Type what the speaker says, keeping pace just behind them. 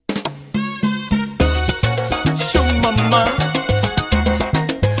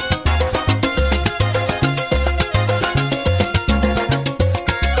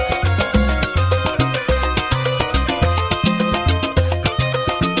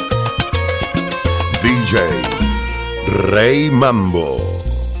DJ RayMambo.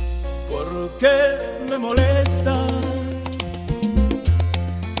 ¿Por qué me molesta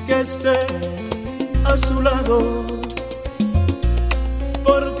que estés a su lado?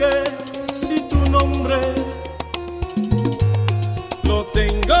 Porque si tu nombre lo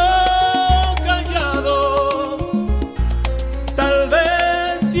tengo callado, tal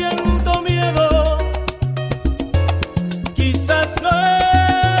vez siento miedo, quizás no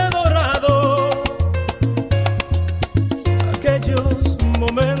he borrado aquellos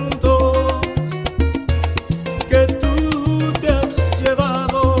momentos que tú te has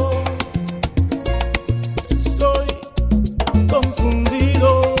llevado. Estoy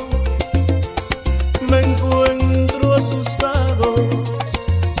confundido, me encuentro asustado,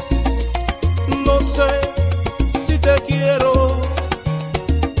 no sé si te quiero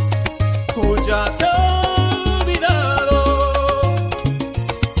o ya te he olvidado.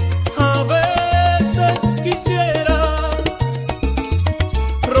 A veces quisiera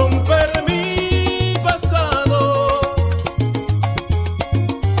romper mi pasado,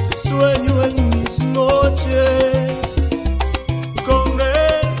 sueño en mis noches con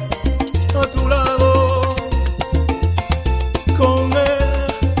él a tu lado, con él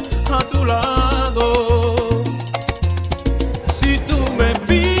a tu lado. Si tú me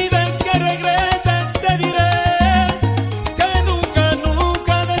pides que regrese, te diré que nunca,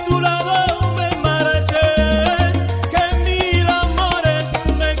 nunca de tu lado me marché, que mil amores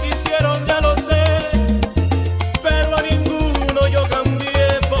me quisieron, ya lo sé, pero a ninguno yo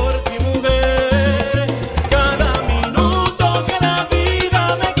cambié por ti, mujer. Cada minuto que la vida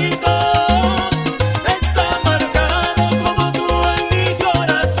me quitó está marcado como tú en mi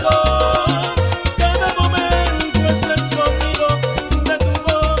corazón. Cada momento es el sonido de tu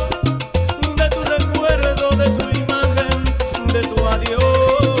voz, de tu recuerdo, de tu imagen, de tu adiós.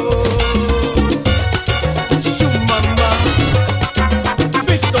 Mamá,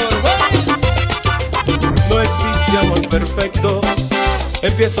 Víctor, no existe amor perfecto.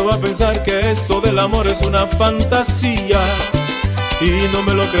 Empiezo a pensar que esto del amor es una fantasía y no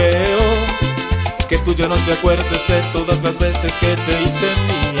me lo creo, que tú ya no te acuerdes de todas las veces que te hice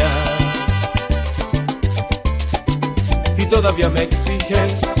mía. Y todavía me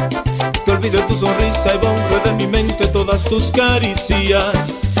exiges que olvide tu sonrisa y borre de mi mente todas tus caricias.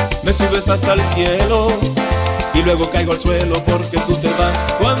 Me subes hasta el cielo y luego caigo al suelo porque tú te vas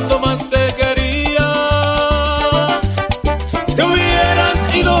cuando más te quería. Te hubieras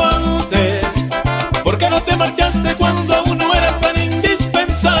ido antes, ¿por qué no te marchaste cuando aún no eras tan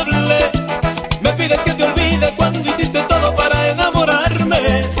indispensable? Me pides que te olvide cuando hiciste todo para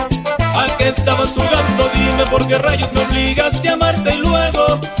enamorarme. ¿A qué estabas jugando? Dime por qué rayos me obligaste a amarte y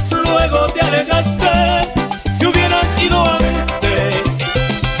luego te alejaste. Te hubieras ido antes,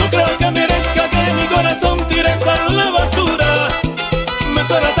 no creo que merezca que mi corazón tires a la basura. Me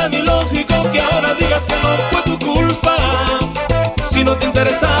suena tan ilógico que ahora digas que no fue tu culpa. Si no te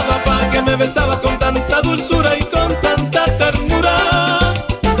interesaba, ¿para qué me besabas con tanta dulzura y con tanta ternura?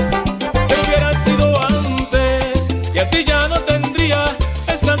 Te hubieras ido antes y así ya no tendría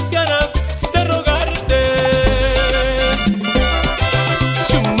estas ganas de rogarte.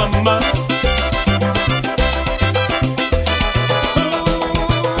 Su mamá.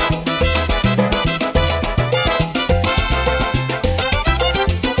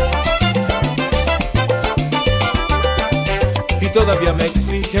 Y todavía me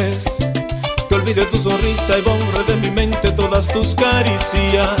exiges que olvide tu sonrisa y borre de mi mente todas tus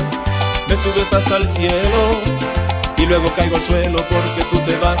caricias. Me subes hasta el cielo y luego caigo al suelo porque tú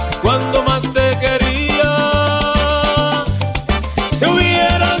te vas cuando más te quería. Te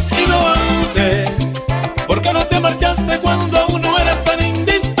hubieras ido antes, ¿por qué no te marchaste cuando aún no eras tan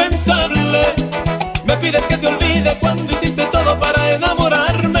indispensable? Me pides que te olvide cuando hiciste todo para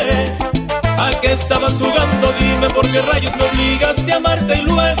enamorarme. ¿A qué estabas jugando? Dime por qué rayos me obligaste a amarte y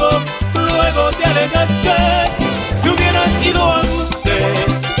luego te alejaste. Te hubieras ido antes,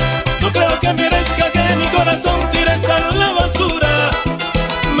 no creo que merezca que mi corazón tires a la basura.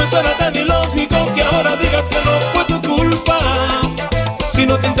 Me suena tan ilógico que ahora digas que no fue tu culpa. Si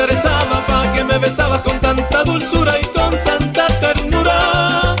no te interesaba, ¿para qué me besabas con tanta dulzura y con tanta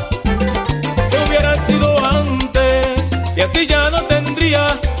ternura? Te hubieras ido antes y así ya no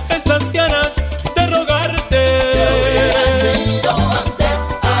tendría estas ganas de rogarte. Te hubieras ido antes,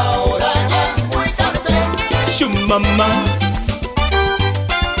 ahora ya es muy tarde.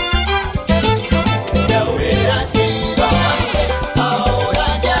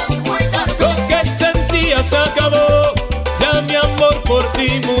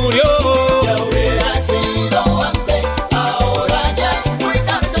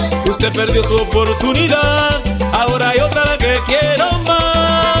 ella perdió su oportunidad, ahora hay otra a la que quiero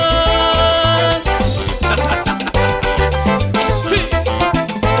más. Sí.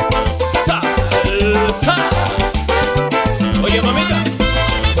 Salsa. Oye, mamita,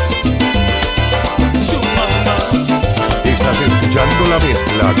 su mamá. Estás escuchando la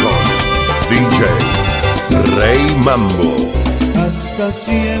mezcla con DJ RayMambo. Hasta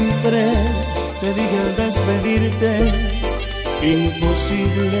siempre te dije al despedirte,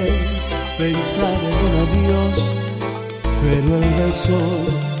 imposible pensar en un adiós, pero el beso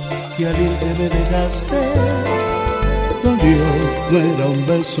que al irte me dejaste dolió, no era un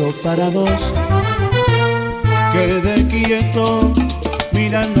beso para dos. Quedé quieto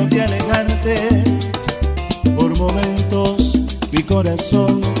mirándote alejarte, por momentos mi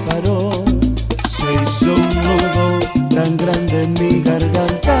corazón paró, se hizo un nudo tan grande en mi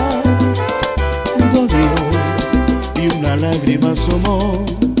garganta, dolió y una lágrima asomó.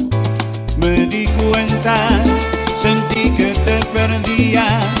 Me di cuenta, sentí que te perdía,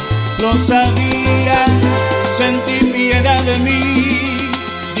 lo sabía, sentí piedad de mí,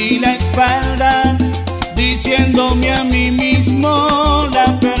 di la espalda, diciéndome a mí mismo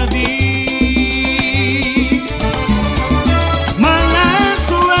la perdí. Mala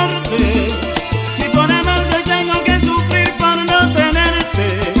suerte, si por amarte tengo que sufrir por no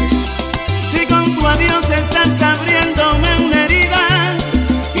tenerte, si con tu adiós estás abriéndome una herida,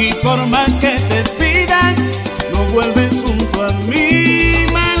 y por más que te pida, no vuelves junto a mí.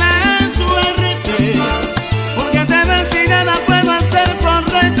 Mala suerte, porque te ves y nada puedo hacer por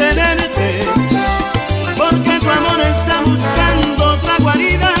retenerte, porque tu amor está buscando otra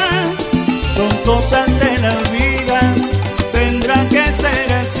guarida. Son cosas de la vida, tendrá que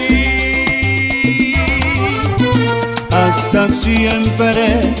ser así. Hasta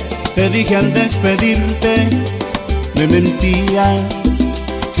siempre te dije al despedirte, me mentía,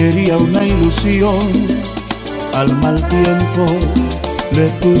 quería una ilusión, al mal tiempo le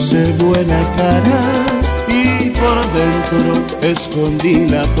puse buena cara y por dentro escondí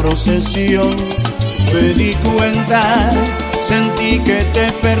la procesión. Me di cuenta, sentí que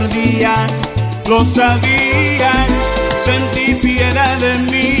te perdía, lo sabía, sentí piedad de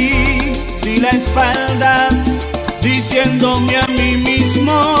mí, di la espalda, diciéndome a mí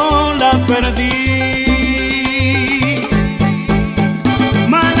mismo la perdí.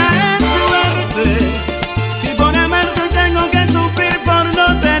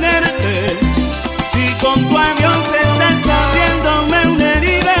 Con tu adiós estás abriéndome una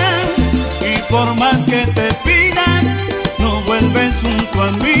herida, y por más que te pida, no vuelves junto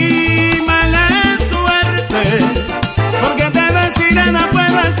a mí. Mala suerte, porque te ves y nada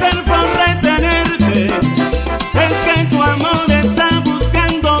puedo hacer por retenerte, es que tu amor está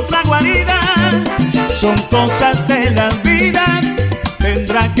buscando otra guarida. Son cosas de la vida,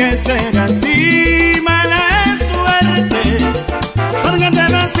 tendrá que ser así. Mala suerte, porque te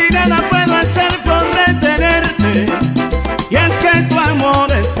ves y nada puedo hacer por retenerte, y es que tu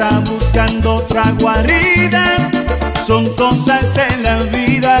amor está buscando otra guarida. Son cosas de la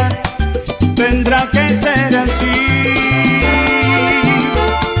vida, tendrá que ser así.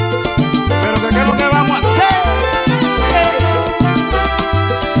 Pero ¿qué es lo que vamos a hacer?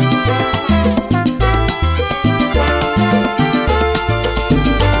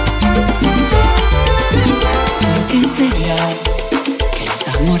 ¿Por qué será que los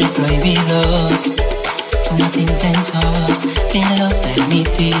amores prohibidos son más intensos que los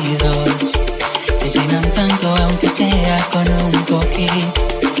permitidos? Te llenan tanto aunque sea con un poquito,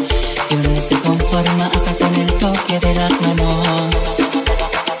 y uno se conforma hasta con el toque de las manos.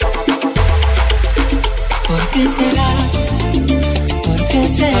 ¿Por qué será? ¿Por qué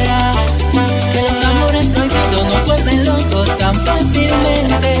será que los amores prohibidos nos vuelven locos tan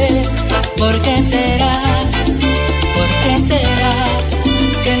fácilmente? ¿Por qué será? ¿Por qué será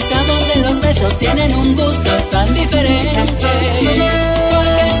que el sabor de los besos tienen un gusto tan diferente? ¿Por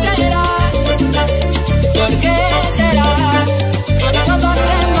qué será? ¿Por qué será que cuando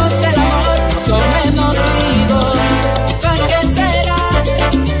hacemos el amor nos comemos vivos? ¿Por qué será?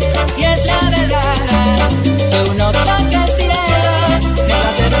 Y es la verdad que uno toca el cielo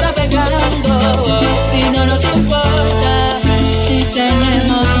mientras se está pegando, y no nos importa si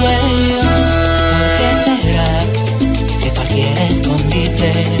tenemos dueño. ¿Por qué será que cualquier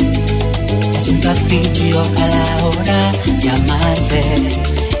escondite es un castillo a la hora de amarse?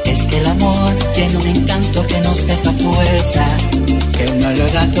 Es que el amor tiene un encanto que nos pesa fuerza, que uno lo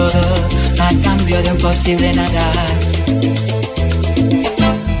da todo a cambio de un posible nada.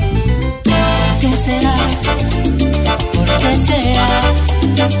 ¿Por qué será? ¿Por qué será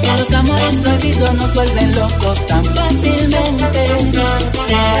que los amores prohibidos nos vuelven locos tan fácilmente?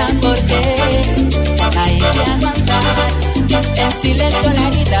 ¿Será porque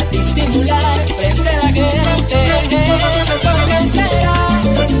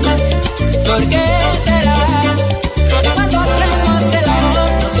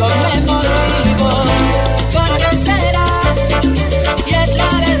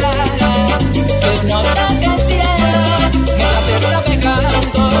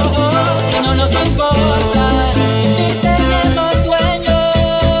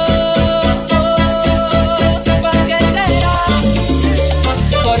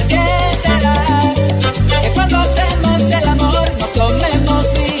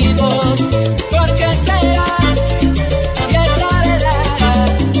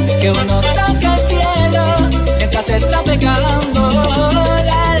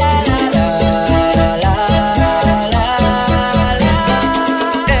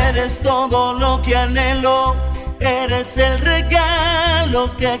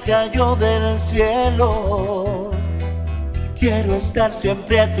regalo que cayó del cielo. Quiero estar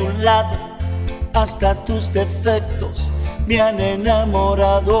siempre a tu lado, hasta tus defectos me han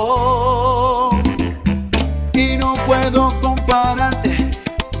enamorado. Y no puedo compararte,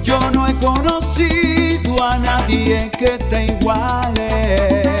 yo no he conocido a nadie que te iguale.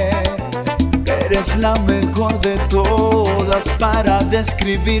 Eres la mejor de todas, para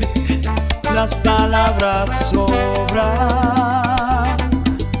describir las palabras sobran.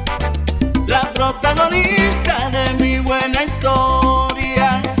 La protagonista de mi buena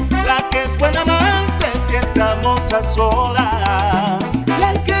historia, la que es buena amante si estamos a solas,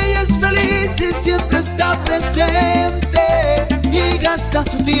 la que es feliz y siempre está presente y gasta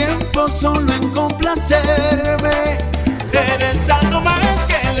su tiempo solo en complacerme. Eres algo más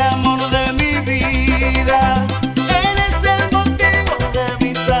que el amor de mi vida, eres el motivo de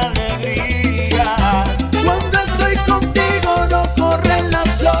mis alegrías. Cuando estoy contigo no corren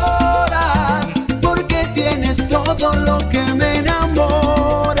las horas, porque tienes todo lo que me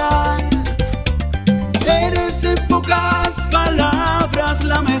enamora. Eres en pocas palabras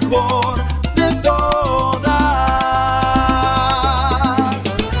la mejor de todas.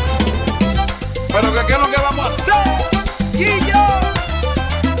 Pero ¿qué es lo que vamos a hacer? Y yo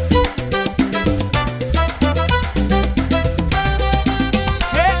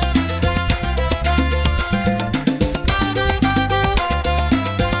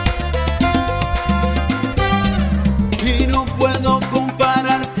y no puedo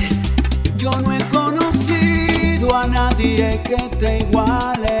compararte, yo no he conocido a nadie que te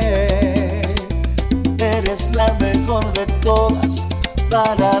iguale. Eres la mejor de todas,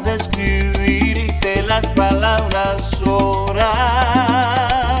 para describirte las palabras sobran.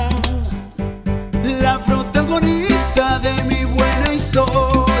 La protagonista de mi buena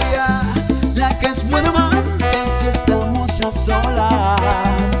historia, la que es buena amante si estamos a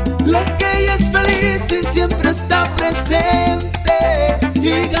solas, la que ella es feliz y siempre está presente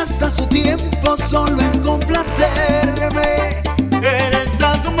y gasta su tiempo solo en complacerme. Eres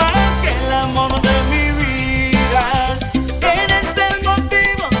algo más que el amor de mi vida, eres el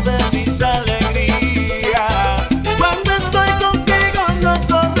motivo de mis alegrías. Cuando estoy contigo no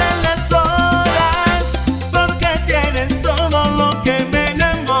corren las horas, porque tienes todo lo que me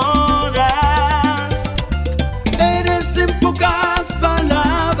enamora. Eres en pocas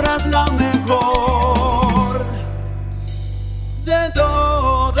palabras la mejor de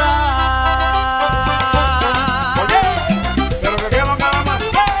todas. Oye, pero ¿qué es lo que vamos a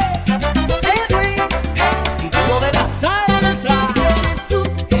hacer? Edwin, el título de la salsa. Eres tú,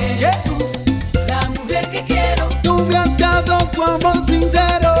 la mujer que quiero. Tú me has dado tu amor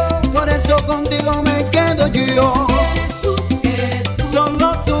sincero, por eso contigo me quedo yo. Eres tú,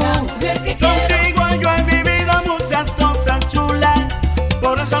 Solo tú, la mujer que quiero. contigo yo he vivido muchas cosas chulas,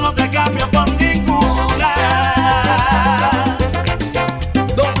 por eso no te cambio por ninguna.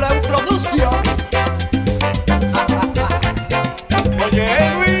 Doble producción. Oye,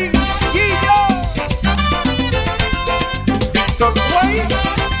 Edwin y yo, Víctor Güey.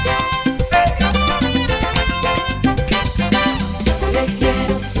 Te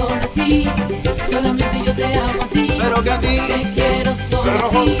quiero solo a ti, solamente yo te amo a ti. Pero que aquí, Te quiero solo pero a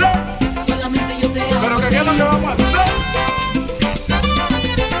ti, José, solamente yo te amo pero a que ti. qué es lo que vamos a hacer.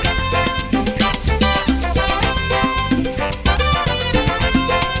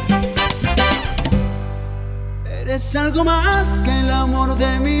 Eres algo más que el amor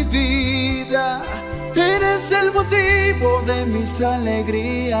de mi vida, eres el motivo de mis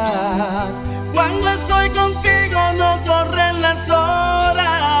alegrías. Cuando estoy contigo no corren las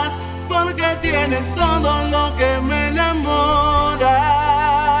horas, porque tienes todo lo que me enamora.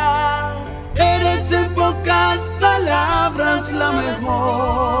 Eres en pocas palabras la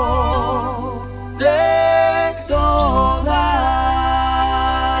mejor